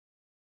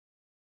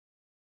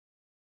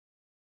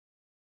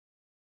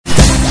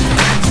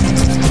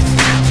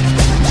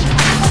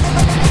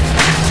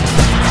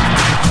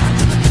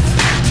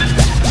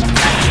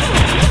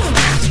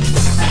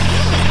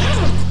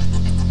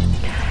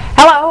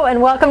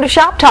and welcome to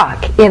Shop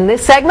Talk. In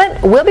this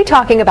segment, we'll be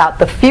talking about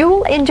the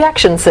fuel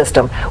injection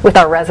system with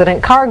our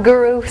resident car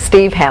guru,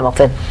 Steve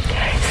Hamilton.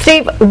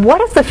 Steve, what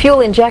does the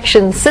fuel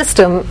injection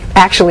system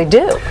actually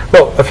do?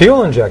 Well, a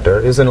fuel injector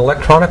is an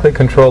electronically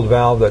controlled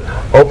valve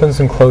that opens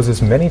and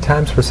closes many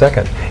times per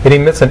second. It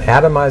emits an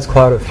atomized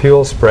cloud of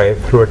fuel spray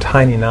through a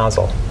tiny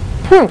nozzle.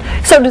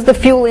 So does the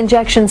fuel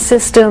injection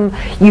system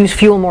use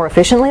fuel more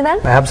efficiently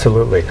then?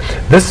 Absolutely.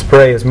 This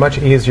spray is much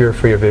easier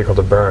for your vehicle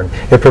to burn.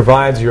 It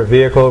provides your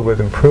vehicle with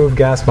improved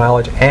gas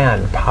mileage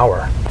and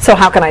power. So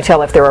how can I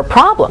tell if there are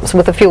problems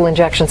with the fuel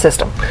injection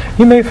system?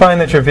 You may find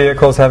that your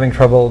vehicle is having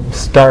trouble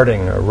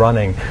starting or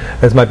running.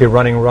 This might be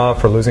running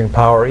rough or losing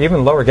power, or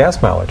even lower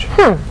gas mileage.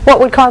 What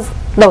would cause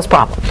those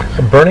problems?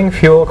 Burning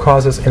fuel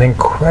causes an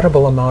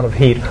incredible amount of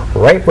heat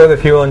right where the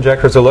fuel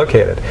injectors are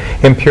located.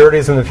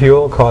 Impurities in the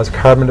fuel cause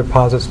carbon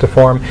deposits to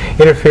form,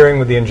 interfering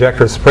with the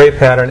injector's spray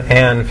pattern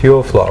and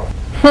fuel flow.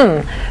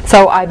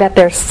 So I bet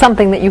there's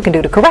something that you can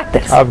do to correct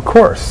this. Of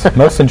course.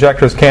 Most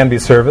injectors can be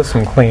serviced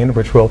and cleaned,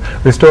 which will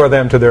restore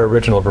them to their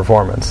original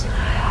performance.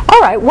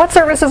 All right, what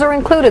services are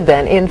included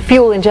then in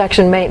fuel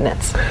injection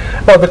maintenance?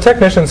 Well, the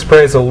technician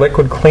sprays a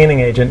liquid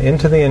cleaning agent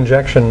into the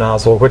injection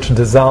nozzle, which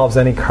dissolves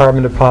any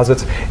carbon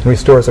deposits and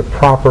restores a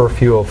proper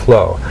fuel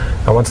flow.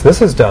 Now, once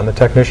this is done, the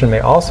technician may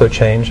also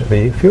change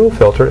the fuel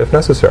filter if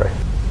necessary.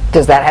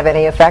 Does that have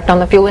any effect on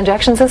the fuel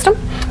injection system?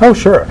 Oh,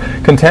 sure.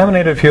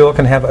 Contaminated fuel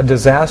can have a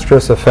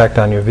disastrous effect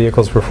on your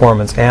vehicle's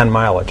performance and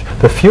mileage.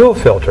 The fuel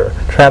filter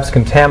traps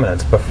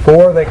contaminants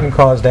before they can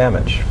cause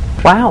damage.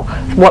 Wow.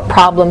 What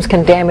problems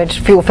can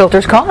damaged fuel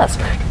filters cause?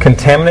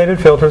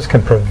 Contaminated filters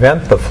can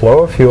prevent the flow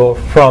of fuel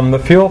from the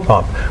fuel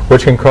pump,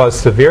 which can cause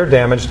severe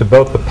damage to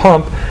both the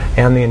pump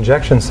and the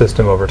injection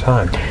system over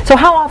time. So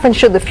how often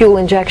should the fuel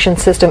injection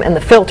system and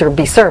the filter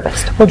be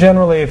serviced? Well,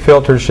 generally,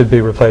 filters should be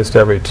replaced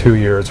every 2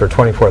 years or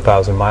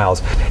 24,000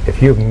 miles.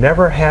 If you've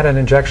never had an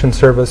injection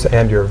service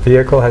and your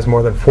vehicle has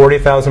more than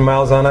 40,000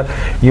 miles on it,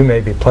 you may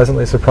be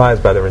pleasantly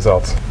surprised by the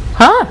results.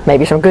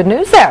 Maybe some good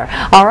news there.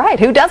 All right,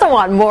 who doesn't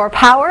want more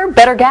power,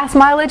 better gas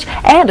mileage,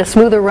 and a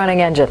smoother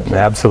running engine?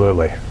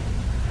 Absolutely.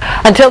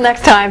 Until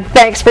next time,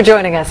 thanks for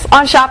joining us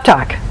on Shop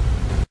Talk.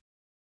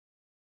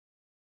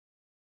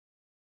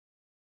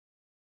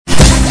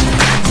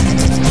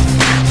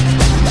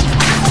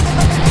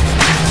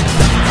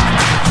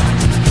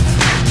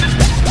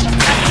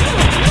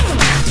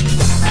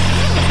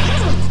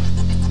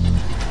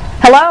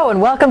 Hello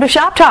and welcome to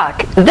Shop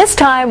Talk. This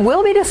time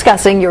we'll be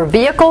discussing your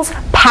vehicle's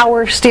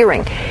power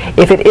steering.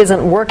 If it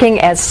isn't working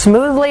as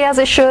smoothly as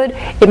it should,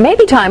 it may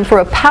be time for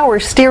a power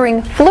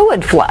steering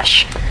fluid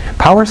flush.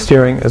 Power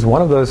steering is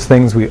one of those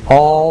things we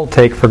all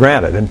take for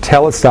granted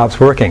until it stops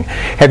working.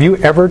 Have you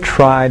ever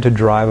tried to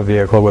drive a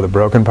vehicle with a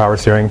broken power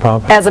steering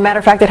pump? As a matter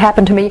of fact, it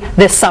happened to me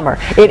this summer.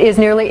 It is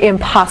nearly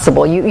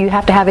impossible. You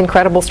have to have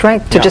incredible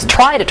strength to just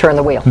try to turn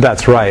the wheel.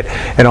 That's right.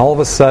 And all of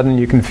a sudden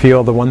you can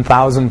feel the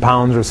 1,000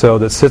 pounds or so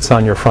that sits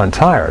on your front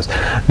tires.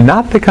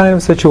 Not the kind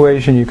of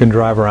situation you can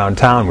drive around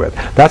town with.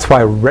 That's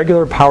why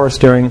regular power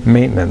steering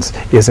maintenance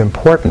is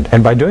important.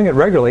 And by doing it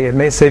regularly, it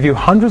may save you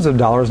hundreds of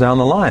dollars down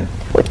the line.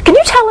 Can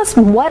you tell us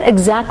what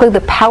exactly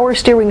the power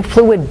steering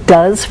fluid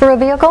does for a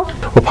vehicle?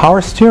 Well, power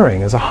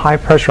steering is a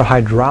high-pressure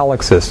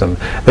hydraulic system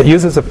that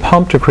uses a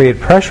pump to create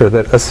pressure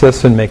that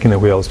assists in making the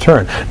wheels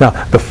turn. Now,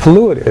 the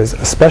fluid is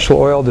a special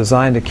oil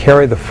designed to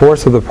carry the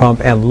force of the pump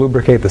and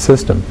lubricate the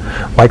system.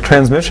 Like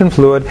transmission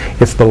fluid,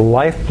 it's the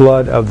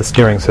lifeblood of the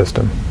steering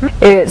system.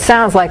 It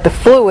sounds like the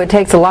fluid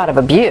takes a lot of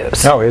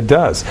abuse. Oh, it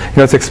does.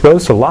 It's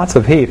exposed to lots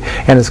of heat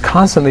and is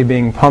constantly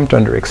being pumped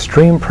under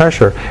extreme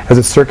pressure as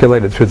it's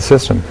circulated through the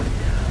system.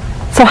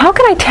 So how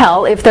can I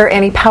tell if there are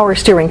any power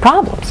steering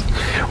problems?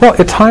 Well,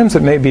 at times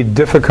it may be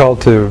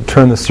difficult to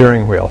turn the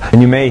steering wheel,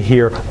 and you may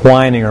hear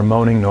whining or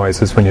moaning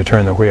noises when you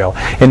turn the wheel.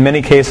 In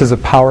many cases, a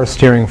power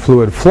steering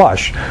fluid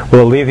flush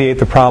will alleviate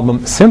the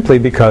problem simply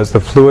because the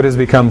fluid has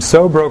become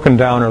so broken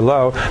down or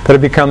low that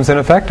it becomes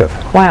ineffective.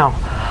 Wow.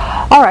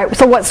 All right,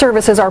 so what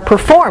services are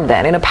performed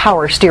then in a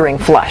power steering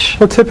flush?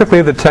 Well,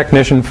 typically the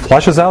technician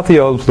flushes out the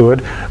old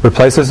fluid,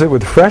 replaces it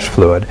with fresh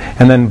fluid,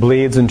 and then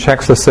bleeds and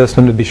checks the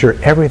system to be sure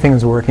everything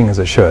is working as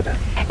it should.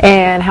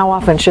 And how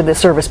often should this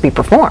service be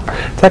performed?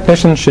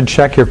 Technicians should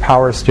check your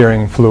power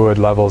steering fluid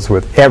levels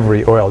with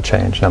every oil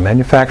change. Now,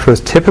 manufacturers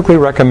typically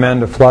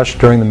recommend a flush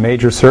during the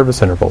major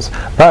service intervals,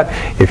 but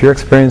if you're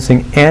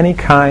experiencing any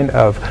kind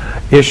of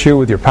issue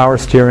with your power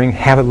steering,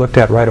 have it looked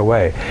at right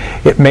away.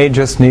 It may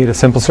just need a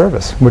simple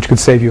service, which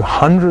could save you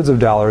hundreds of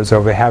dollars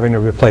over having to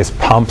replace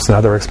pumps and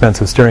other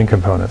expensive steering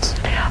components.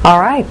 All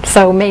right,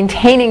 so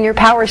maintaining your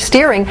power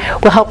steering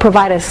will help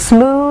provide a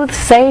smooth,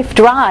 safe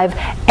drive,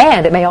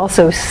 and it may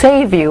also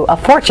save you a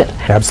fortune.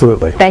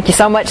 Absolutely. Thank you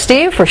so much,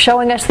 Steve, for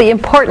showing us the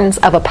importance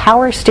of a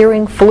power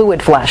steering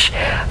fluid flush.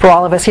 For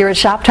all of us here at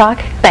Shop Talk,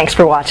 thanks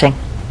for watching.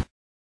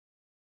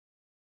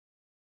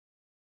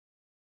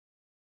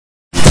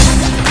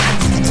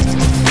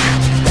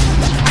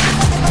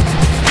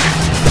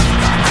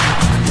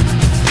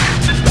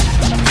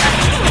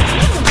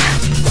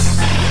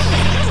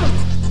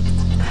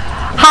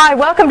 Hi,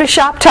 welcome to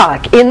Shop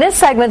Talk. In this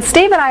segment,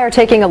 Steve and I are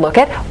taking a look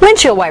at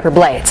windshield wiper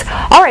blades.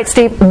 All right,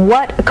 Steve,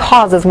 what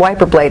causes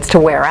wiper blades to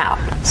wear out?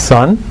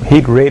 Sun,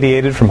 heat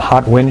radiated from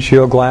hot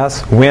windshield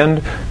glass,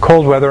 wind,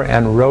 cold weather,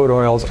 and road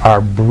oils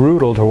are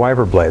brutal to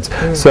wiper blades.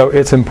 So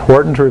it's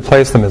important to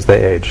replace them as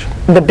they age.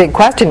 The big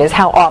question is,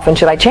 how often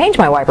should I change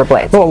my wiper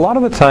blades? Well, a lot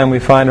of the time we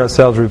find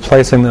ourselves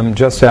replacing them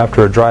just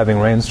after a driving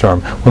rainstorm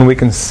when we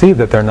can see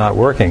that they're not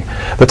working.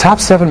 The top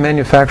 7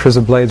 manufacturers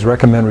of blades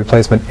recommend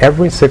replacement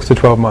every 6 to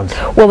 12 months.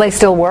 Will they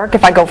still work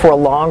if I go for a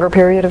longer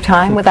period of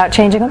time without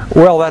changing them?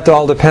 Well, that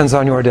all depends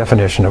on your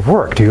definition of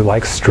work. Do you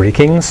like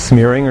streaking,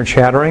 smearing, or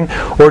chattering?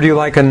 Or do you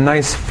like a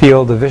nice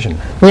field of vision?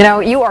 You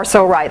know, you are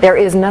so right. There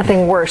is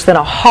nothing worse than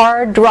a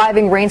hard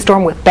driving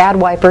rainstorm with bad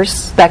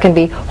wipers. That can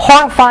be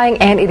horrifying,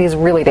 and it is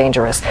really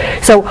dangerous.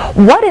 So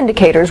what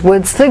indicators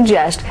would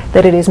suggest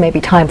that it is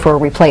maybe time for a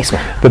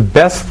replacement? The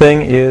best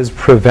thing is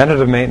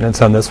preventative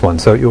maintenance on this one,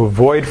 so you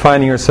avoid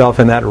finding yourself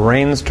in that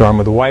rainstorm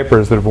with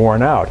wipers that have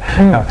worn out.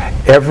 Now,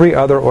 every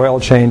other oil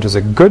change is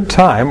a good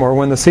time or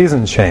when the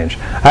seasons change.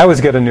 I always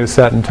get a new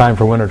set in time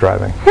for winter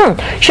driving.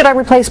 Should I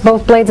replace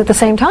both blades at the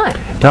same time?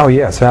 Oh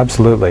yes,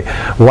 absolutely.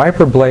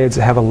 Wiper blades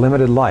have a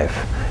limited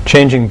life.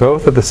 Changing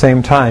both at the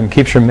same time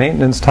keeps your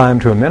maintenance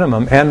time to a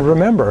minimum, and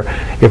remember,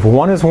 if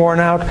one is worn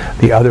out,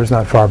 the other's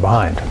not far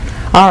behind.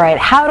 All right,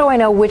 how do I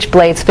know which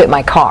blades fit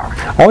my car?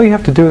 All you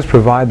have to do is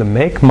provide the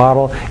make,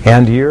 model,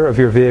 and year of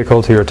your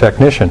vehicle to your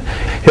technician.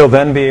 He'll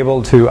then be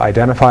able to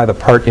identify the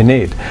part you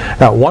need.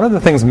 Now, one of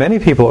the things many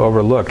people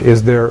overlook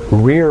is their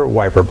rear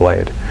wiper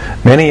blade.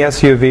 Many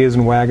SUVs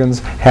and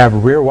wagons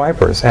have rear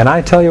wipers, and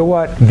I tell you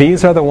what,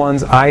 these are the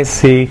ones I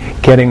see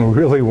getting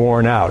really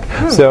worn out.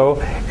 So,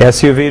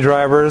 SUV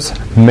drivers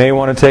may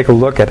want to take a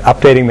look at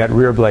updating that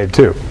rear blade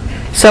too.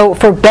 So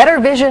for better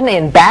vision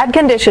in bad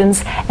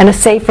conditions and a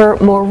safer,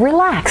 more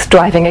relaxed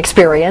driving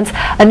experience,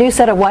 a new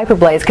set of wiper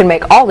blades can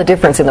make all the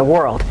difference in the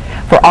world.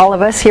 For all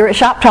of us here at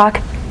Shop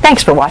Talk,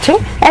 thanks for watching,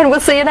 and we'll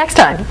see you next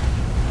time.